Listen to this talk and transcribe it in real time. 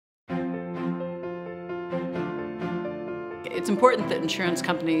It's important that insurance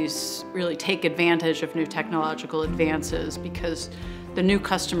companies really take advantage of new technological advances because the new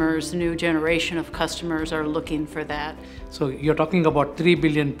customers, the new generation of customers are looking for that. So you're talking about 3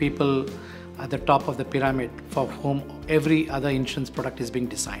 billion people at the top of the pyramid for whom every other insurance product is being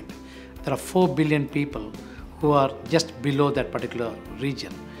designed. There are 4 billion people who are just below that particular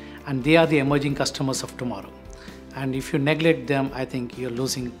region, and they are the emerging customers of tomorrow. And if you neglect them, I think you're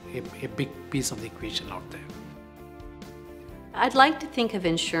losing a big piece of the equation out there. I'd like to think of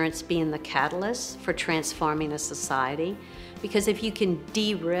insurance being the catalyst for transforming a society, because if you can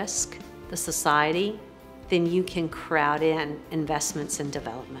de-risk the society, then you can crowd in investments and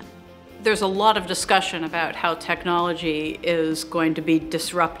development. There's a lot of discussion about how technology is going to be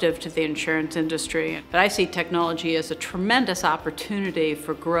disruptive to the insurance industry. But I see technology as a tremendous opportunity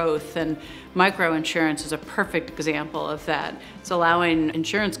for growth, and microinsurance is a perfect example of that. It's allowing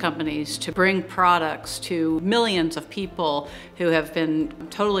insurance companies to bring products to millions of people who have been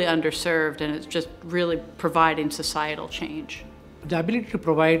totally underserved, and it's just really providing societal change. The ability to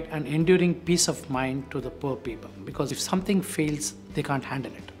provide an enduring peace of mind to the poor people, because if something fails, they can't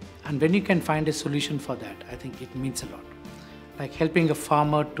handle it. And when you can find a solution for that, I think it means a lot. Like helping a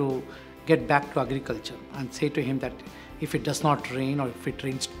farmer to get back to agriculture and say to him that if it does not rain or if it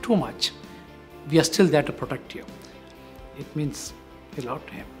rains too much, we are still there to protect you. It means a lot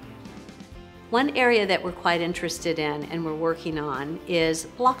to him. One area that we're quite interested in and we're working on is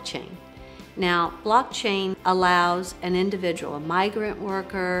blockchain. Now, blockchain allows an individual, a migrant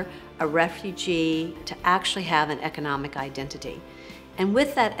worker, a refugee, to actually have an economic identity. And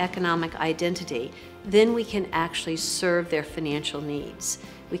with that economic identity, then we can actually serve their financial needs.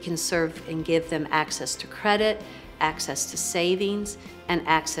 We can serve and give them access to credit, access to savings, and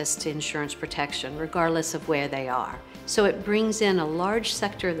access to insurance protection, regardless of where they are. So it brings in a large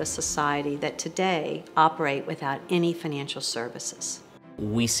sector of the society that today operate without any financial services.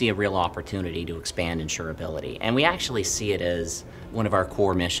 We see a real opportunity to expand insurability, and we actually see it as one of our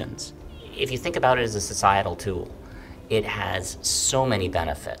core missions. If you think about it as a societal tool, it has so many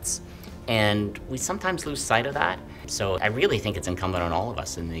benefits, and we sometimes lose sight of that. So I really think it's incumbent on all of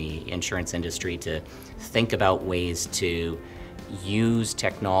us in the insurance industry to think about ways to use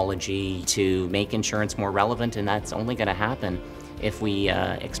technology to make insurance more relevant, and that's only going to happen if we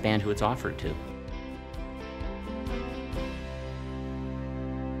expand who it's offered to.